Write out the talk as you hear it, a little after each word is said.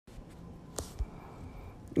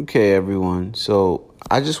Okay, everyone. So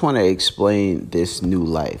I just want to explain this new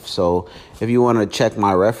life. So if you want to check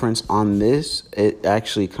my reference on this, it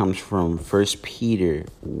actually comes from First Peter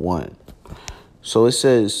 1. So it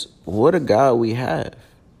says, what a God we have,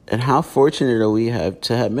 and how fortunate are we have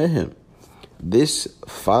to have met him, this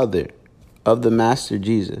Father of the Master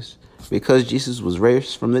Jesus. Because Jesus was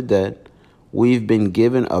raised from the dead, we've been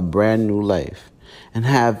given a brand new life and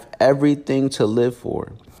have everything to live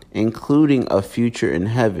for, including a future in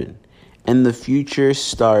heaven. And the future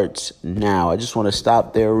starts now. I just want to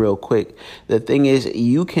stop there real quick. The thing is,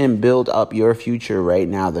 you can build up your future right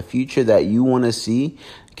now. The future that you want to see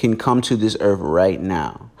can come to this earth right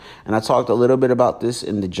now. And I talked a little bit about this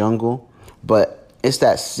in the jungle, but it's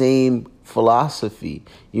that same philosophy.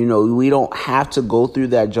 You know, we don't have to go through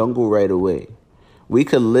that jungle right away. We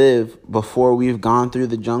could live before we've gone through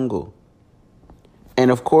the jungle. And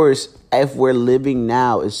of course, if we're living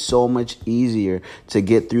now, it's so much easier to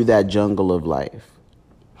get through that jungle of life.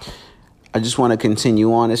 I just want to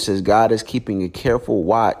continue on. It says God is keeping a careful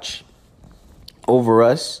watch over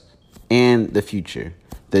us and the future.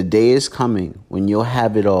 The day is coming when you'll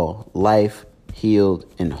have it all, life, healed,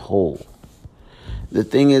 and whole. The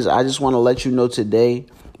thing is, I just want to let you know today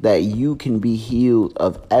that you can be healed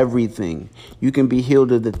of everything. You can be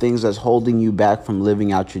healed of the things that's holding you back from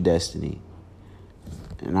living out your destiny.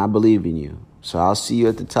 And I believe in you. So I'll see you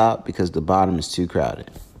at the top because the bottom is too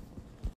crowded.